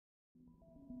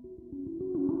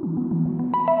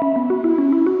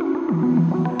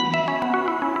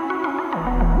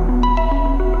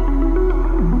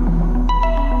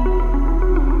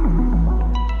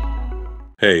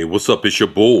Hey, what's up? It's your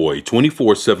boy,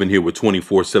 24/7 here with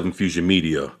 24/7 Fusion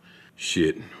Media.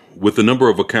 Shit. With a number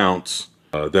of accounts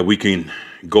that we can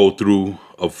go through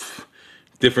of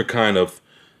different kind of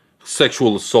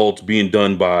sexual assaults being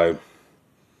done by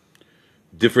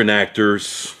different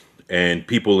actors and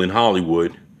people in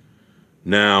Hollywood.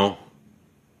 Now,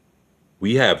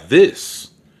 we have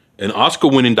this. An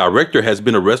Oscar-winning director has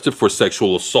been arrested for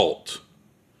sexual assault.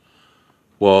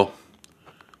 Well,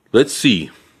 let's see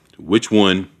which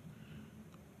one.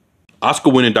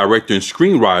 Oscar-winning director and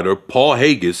screenwriter Paul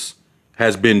Haggis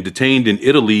has been detained in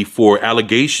Italy for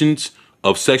allegations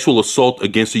of sexual assault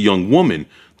against a young woman.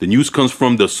 The news comes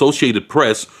from the Associated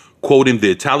Press, quoting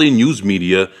the Italian news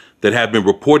media that have been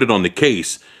reported on the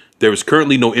case. There is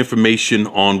currently no information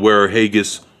on where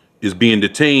Haggis is being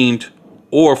detained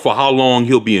or for how long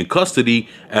he'll be in custody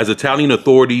as Italian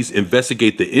authorities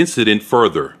investigate the incident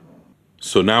further.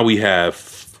 So now we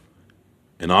have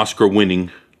an Oscar-winning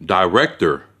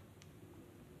director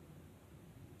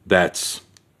that's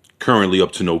currently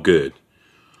up to no good.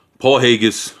 Paul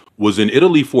Haggis was in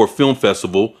Italy for a film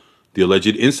festival. The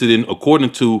alleged incident,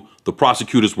 according to the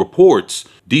prosecutor's reports,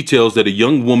 details that a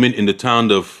young woman in the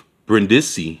town of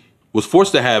Brindisi was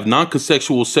forced to have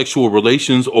non-consensual sexual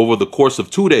relations over the course of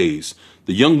 2 days.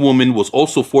 The young woman was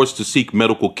also forced to seek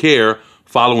medical care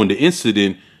following the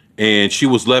incident, and she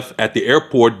was left at the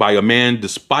airport by a man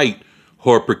despite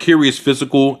her precarious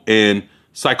physical and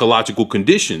psychological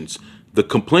conditions. The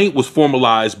complaint was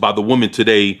formalized by the woman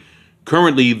today.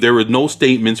 Currently, there are no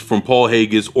statements from Paul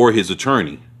Haggis or his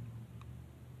attorney.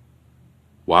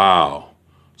 Wow.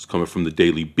 It's coming from the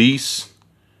Daily Beast.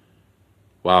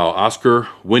 Wow.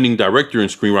 Oscar-winning director and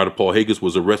screenwriter Paul Haggis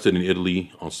was arrested in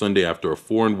Italy on Sunday after a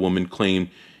foreign woman claimed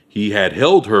he had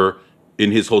held her in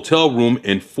his hotel room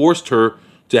and forced her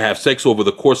to have sex over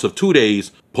the course of 2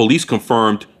 days, police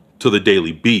confirmed to the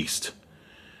Daily Beast.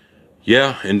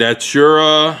 Yeah, and that's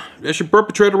your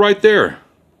perpetrator right there.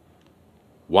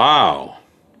 Wow.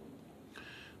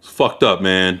 It's fucked up,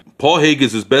 man. Paul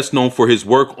Haggis is best known for his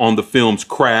work on the films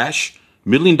Crash,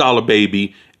 $1 Million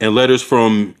Baby, and Letters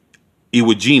from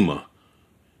Iwo Jima.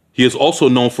 He is also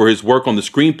known for his work on the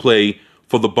screenplay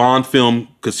for the Bond film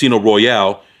Casino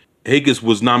Royale. Haggis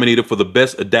was nominated for the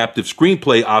Best Adaptive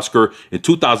Screenplay Oscar in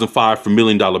 2005 for $1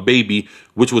 Million Baby,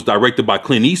 which was directed by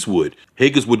Clint Eastwood.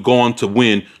 Haggis would go on to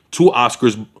win 2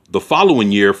 Oscars the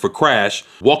following year for Crash,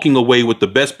 walking away with the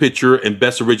Best Picture and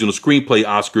Best Original Screenplay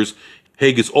Oscars.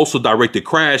 Haggis also directed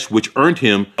Crash, which earned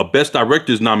him a Best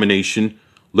Director's nomination.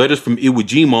 Letters from Iwo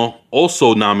Jima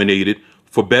also nominated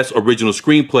for Best Original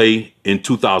Screenplay in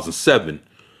 2007.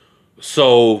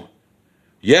 So,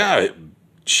 yeah,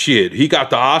 shit, he got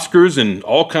the Oscars and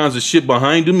all kinds of shit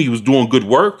behind him. He was doing good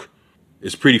work.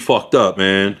 It's pretty fucked up,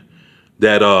 man,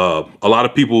 that a lot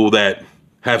of people that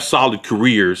have solid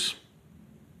careers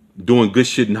doing good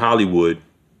shit in Hollywood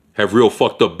have real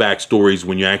fucked up backstories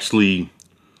when you actually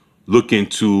look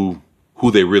into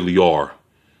who they really are.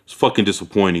 It's fucking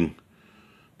disappointing,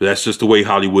 but that's just the way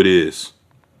Hollywood is.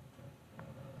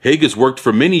 Haggis worked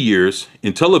for many years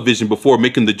in television before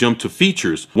making the jump to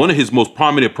features. One of his most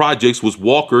prominent projects was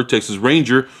Walker, Texas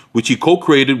Ranger, which he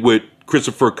co-created with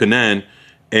Christopher Cannon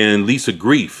and Lisa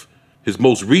Grief. His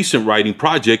most recent writing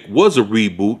project was a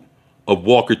reboot of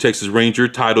Walker, Texas Ranger,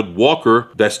 titled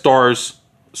Walker, that stars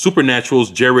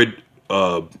Supernatural's Jared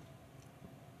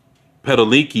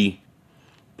Padalecki.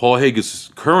 Paul Haggis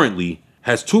currently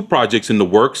has 2 projects in the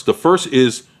works. The first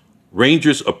is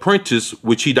Ranger's Apprentice,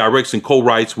 which he directs and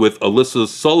co-writes with Alyssa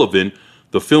Sullivan.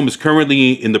 The film is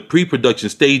currently in the pre-production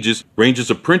stages. Ranger's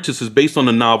Apprentice is based on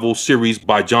a novel series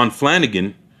by John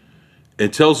Flanagan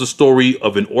and tells the story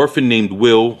of an orphan named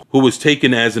Will who was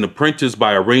taken as an apprentice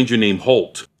by a ranger named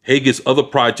Holt. Haggis' other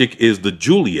project is The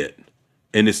Juliet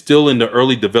and is still in the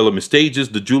early development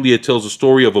stages. The Juliet tells the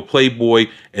story of a playboy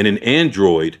and an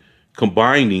android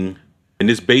combining, and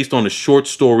is based on a short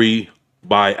story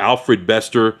by Alfred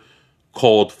Bester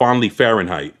called Fondly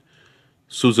Fahrenheit.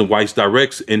 Susan Weiss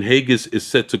directs, and Haggis is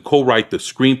set to co-write the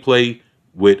screenplay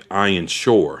with Ian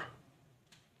Shore.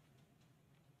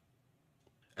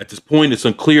 At this point, it's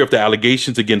unclear if the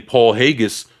allegations against Paul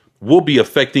Haggis will be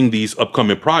affecting these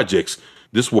upcoming projects.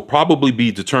 This will probably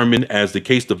be determined as the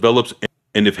case develops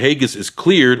and if Haggis is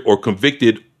cleared or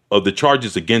convicted of the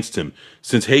charges against him.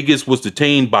 Since Haggis was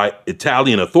detained by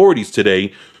Italian authorities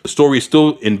today, the story is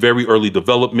still in very early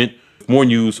development. More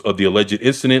news of the alleged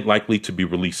incident likely to be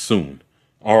released soon.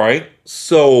 All right,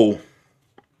 so,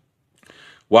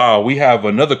 wow, we have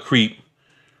another creep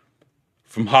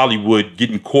from Hollywood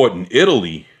getting caught in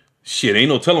Italy. Shit, ain't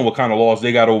no telling what kind of laws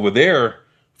they got over there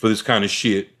for this kind of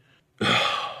shit.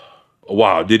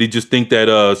 Wow, did he just think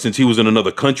that since he was in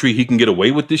another country, he can get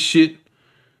away with this shit?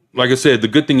 Like I said, the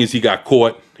good thing is he got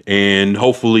caught, and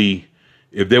hopefully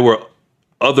if there were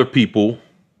other people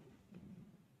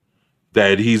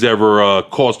that he's ever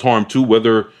caused harm to,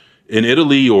 whether in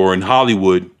Italy or in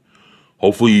Hollywood,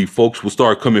 hopefully folks will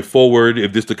start coming forward.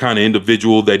 If this is the kind of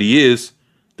individual that he is,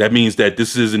 that means that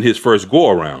this isn't his first go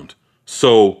around.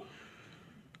 So,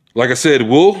 like I said,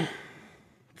 we'll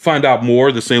find out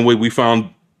more the same way we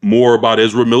found more about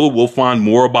Ezra Miller. We'll find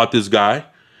more about this guy.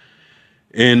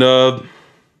 And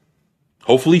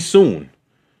hopefully soon.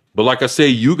 But like I say,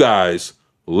 you guys,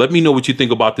 let me know what you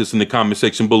think about this in the comment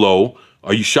section below.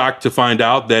 Are you shocked to find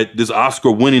out that this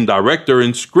Oscar-winning director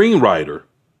and screenwriter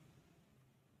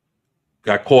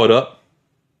got caught up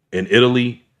in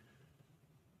Italy,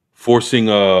 forcing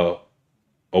a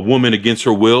woman against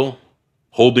her will,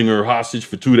 holding her hostage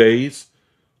for 2 days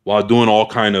while doing all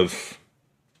kind of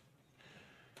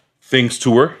things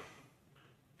to her?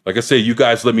 Like I said, you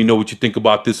guys let me know what you think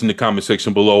about this in the comment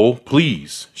section below.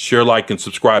 Please share, like, and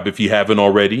subscribe if you haven't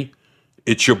already.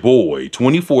 It's your boy,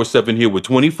 24/7 here with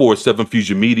 24/7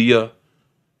 Fusion Media,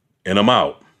 and I'm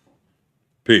out.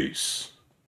 Peace.